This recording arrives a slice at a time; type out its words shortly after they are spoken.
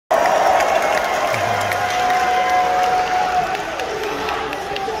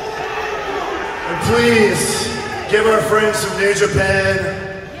please give our friends from New Japan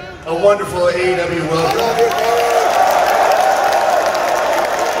a wonderful AEW welcome.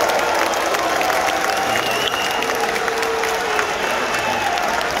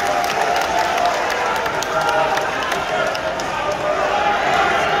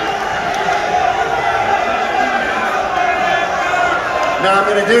 Now I'm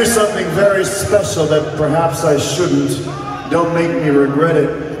going to do something very special that perhaps I shouldn't. Don't make me regret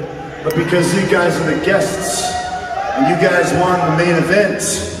it. But because you guys are the guests, and you guys won the main event,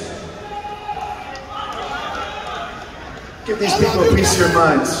 give these people a piece of your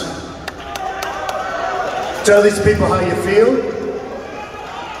minds. Tell these people how you feel.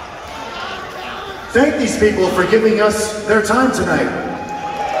 Thank these people for giving us their time tonight.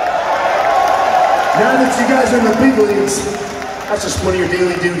 Now that you guys are in the big leagues, that's just one of your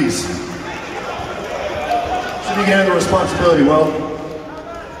daily duties. So you can handle responsibility well.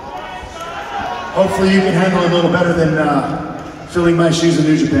 Hopefully you can handle it a little better than filling my shoes in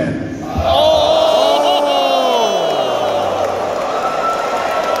New Japan.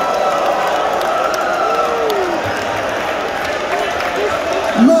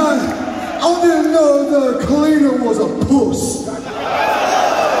 Man, I didn't know the cleaner was a puss.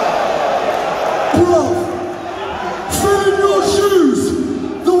 Bro, filling your shoes,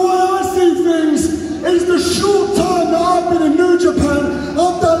 the way I see things is the short time that I've been in New Japan,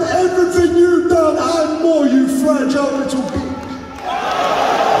 I've done everything you've done and more, you fragile little bitch.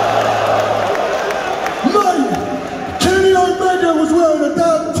 Mate, Kenny Omega was wearing a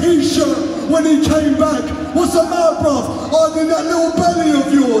damn t-shirt when he came back. What's the matter, bruv? I'm in that little belly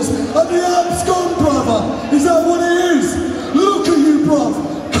of yours. And the abs gone, brother. Is that what it is? Look at you, bruv.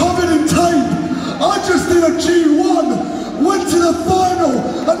 Covered in tape. I just did a G1. Went to the final.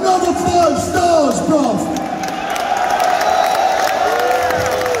 Another 5 stars, bruv.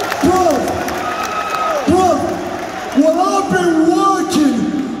 Bruv, while I've been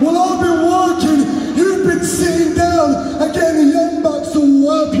working, you've been sitting down and getting the Young Bucks to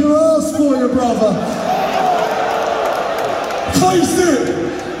wipe your ass for you, brother.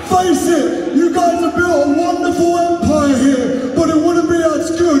 Face it, you guys have built a wonderful empire here, but it wouldn't be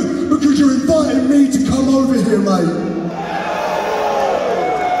as good because you're inviting me to come over here, mate.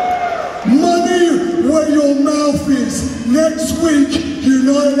 Money where your mouth is. Next week,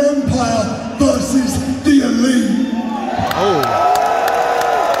 United Empire versus the Elite. Oh.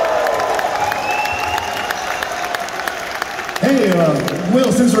 Hey,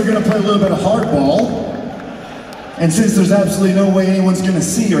 Will, since we're gonna play a little bit of hardball, and since there's absolutely no way anyone's gonna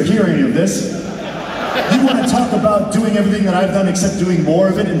see or hear any of this, you wanna talk about doing everything that I've done except doing more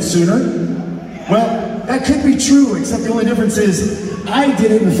of it and sooner? Well, that could be true, except the only difference is I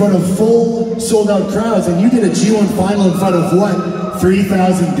did it in front of full, sold-out crowds, and you did a G1 final in front of what,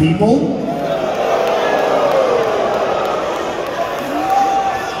 3,000 people?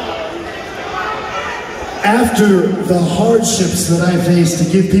 After the hardships that I faced to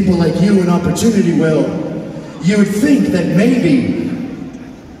give people like you an opportunity, Will, you would think that maybe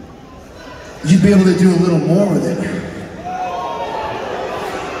you'd be able to do a little more with it.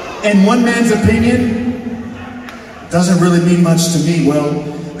 In one man's opinion, doesn't really mean much to me, Will,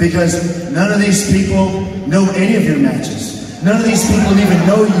 because none of these people know any of your matches. None of these people even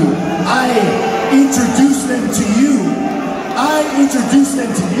know you. I introduced them to you.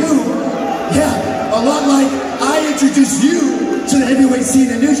 Yeah, a lot like I introduced you to the heavyweight scene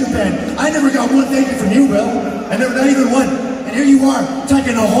in New Japan. I never got one thank you from you, Will. I never got even one. And here you are,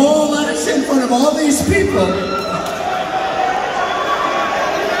 talking a whole lot of shit in front of all these people.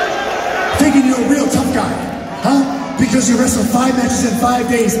 Thinking you're a real tough guy, huh? Because you wrestled 5 matches in 5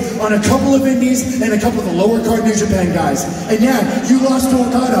 days on a couple of indies and a couple of the lower card New Japan guys. And yeah, you lost to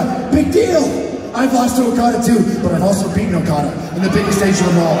Okada. Big deal. I've lost to Okada too, but I've also beaten Okada in the biggest stage of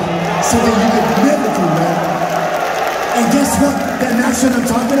them all. Something you could never do, man. And guess what? That match that I'm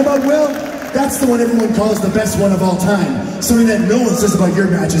talking about, Will, that's the one everyone calls the best one of all time. Something that no one says about your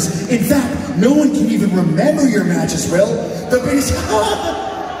matches. In fact, no one can even remember your matches, Will. The biggest...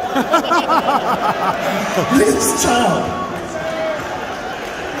 Look at this child.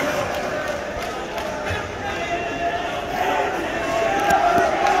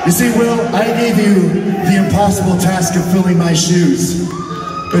 You see, Will, I gave you the impossible task of filling my shoes.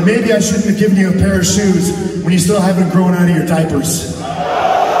 But maybe I shouldn't have given you a pair of shoes when you still haven't grown out of your diapers.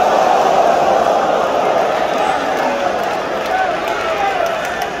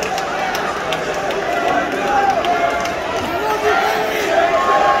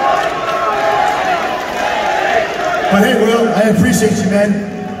 But hey, Will, I appreciate you, man.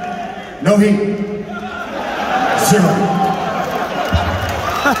 No heat. 0.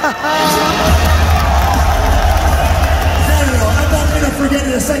 forget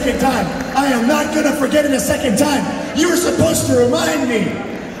it a second time. I am not gonna forget it a second time. You were supposed to remind me.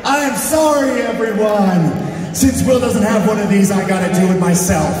 I am sorry, everyone. Since Will doesn't have one of these, I gotta do it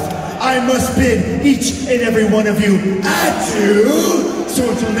myself. I must bid each and every one of you adieu. So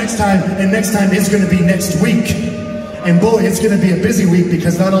until next time, and next time is gonna be next week. And boy, it's gonna be a busy week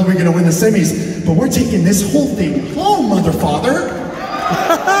because not only are we gonna win the semis, but we're taking this whole thing home, mother father.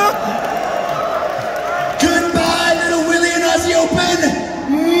 Goodbye, little Willie and Aussie Open.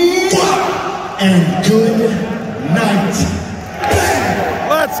 Mwah! And good night.